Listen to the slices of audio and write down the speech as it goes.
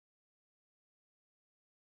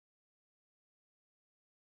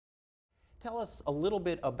tell us a little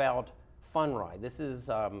bit about FunRide. This is,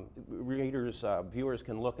 readers, viewers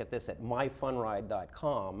can look at this at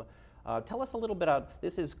myfunride.com. Tell us a little bit about,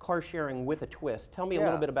 this is car sharing with a twist. Tell me a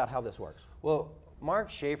little bit about how this works. Well, Mark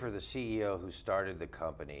Schaefer, the CEO who started the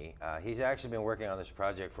company, he's actually been working on this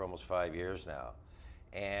project for almost 5 years now.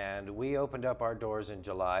 And we opened up our doors in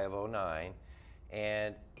July of '09,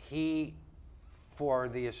 and he, for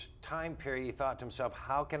this time period, he thought to himself,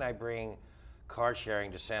 how can I bring car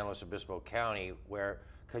sharing to San Luis Obispo County, where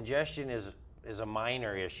congestion is a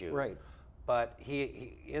minor issue. Right. But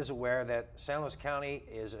he is aware that San Luis County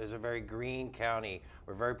is a very green county.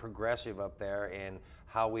 We're very progressive up there in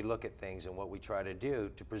how we look at things and what we try to do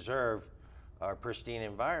to preserve our pristine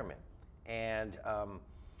environment. And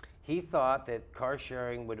he thought that car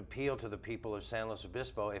sharing would appeal to the people of San Luis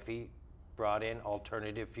Obispo if he brought in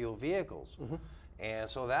alternative fuel vehicles. Mm-hmm. And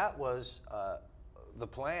so that was the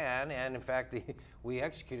plan, and in fact we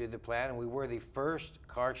executed the plan, and we were the first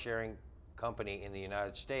car sharing company in the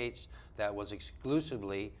United States that was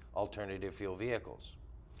exclusively alternative fuel vehicles.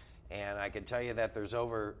 And I can tell you that there's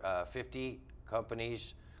over 50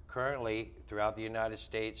 companies currently throughout the United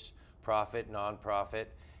States, profit, nonprofit,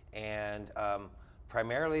 and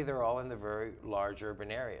primarily they're all in the very large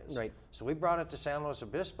urban areas. Right. So we brought it to San Luis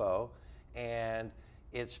Obispo, and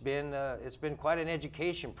it's been quite an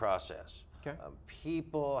education process. Okay.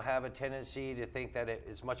 People have a tendency to think that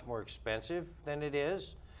it's much more expensive than it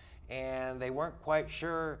is, and they weren't quite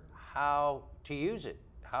sure how to use it.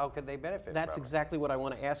 How could they benefit from it? That's exactly what I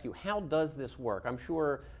want to ask you. How does this work? I'm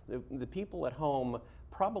sure the people at home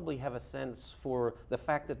probably have a sense for the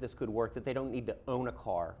fact that this could work, that they don't need to own a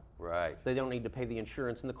car. Right. They don't need to pay the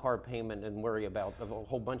insurance and the car payment and worry about a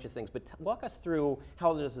whole bunch of things. But walk us through,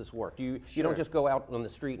 how does this work? You don't just go out on the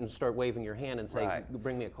street and start waving your hand and say, right,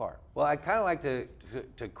 bring me a car. Well, I kind of like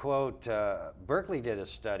to quote, Berkeley did a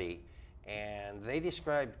study, and they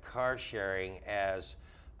described car sharing as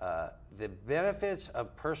the benefits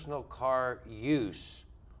of personal car use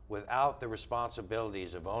without the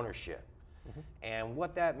responsibilities of ownership. Mm-hmm. And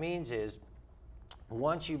what that means is,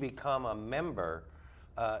 once you become a member,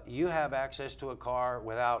 you have access to a car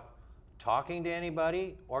without talking to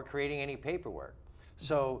anybody or creating any paperwork.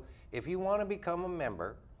 So if you want to become a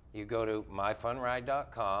member, you go to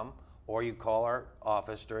myfunride.com, or you call our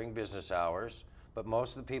office during business hours. But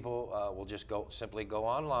most of the people will just simply go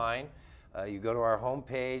online. You go to our home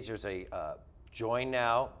page, there's a Join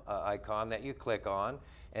Now icon that you click on,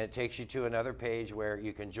 and it takes you to another page where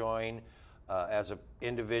you can join as an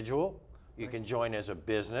individual, you can join as a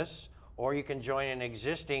business, or you can join an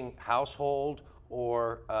existing household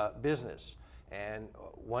or business. And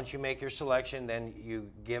once you make your selection, then you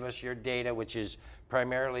give us your data, which is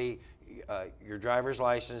primarily your driver's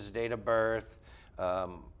license, date of birth.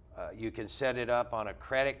 You can set it up on a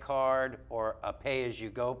credit card or a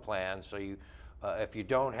pay-as-you-go plan. So you, if you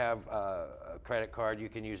don't have a credit card, you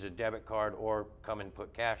can use a debit card or come and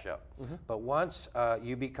put cash up. Mm-hmm. But once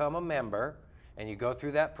you become a member and you go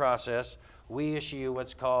through that process, we issue you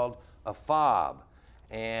what's called a fob.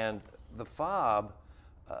 And the fob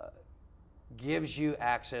gives you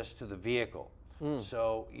access to the vehicle. Mm.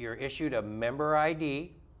 So you're issued a member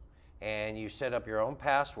ID, and you set up your own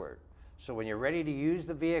password. So when you're ready to use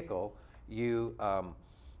the vehicle, you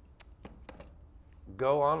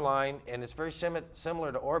go online, and it's very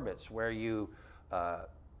similar to Orbitz, where you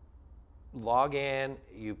log in,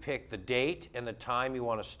 you pick the date and the time you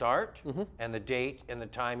want to start, mm-hmm, and the date and the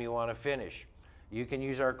time you want to finish. You can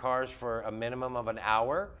use our cars for a minimum of an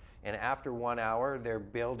hour, and after 1 hour, they're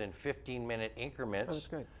billed in 15-minute increments. Oh, that's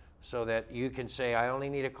great. So that you can say, I only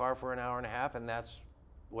need a car for an hour and a half, and that's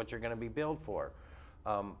what you're going to be billed for.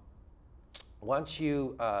 Once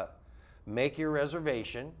you make your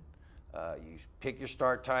reservation, you pick your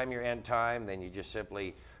start time, your end time, then you just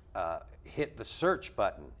simply hit the search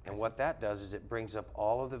button. And what that does is it brings up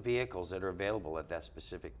all of the vehicles that are available at that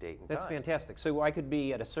specific date and time. That's fantastic. So I could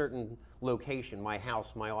be at a certain location, my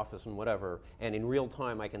house, my office, and whatever, and in real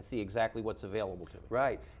time I can see exactly what's available to me.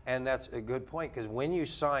 Right, and that's a good point, because when you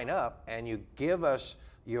sign up and you give us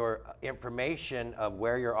your information of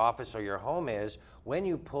where your office or your home is, when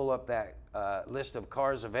you pull up that list of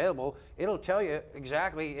cars available, it'll tell you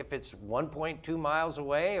exactly if it's 1.2 miles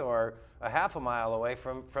away or a half a mile away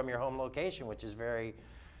from your home location, which is very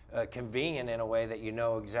convenient in a way that you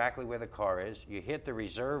know exactly where the car is. You hit the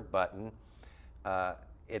reserve button.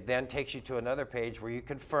 It then takes you to another page where you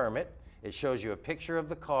confirm it. It shows you a picture of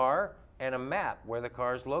the car and a map where the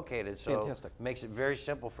car is located. So fantastic. It makes it very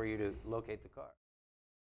simple for you to locate the car.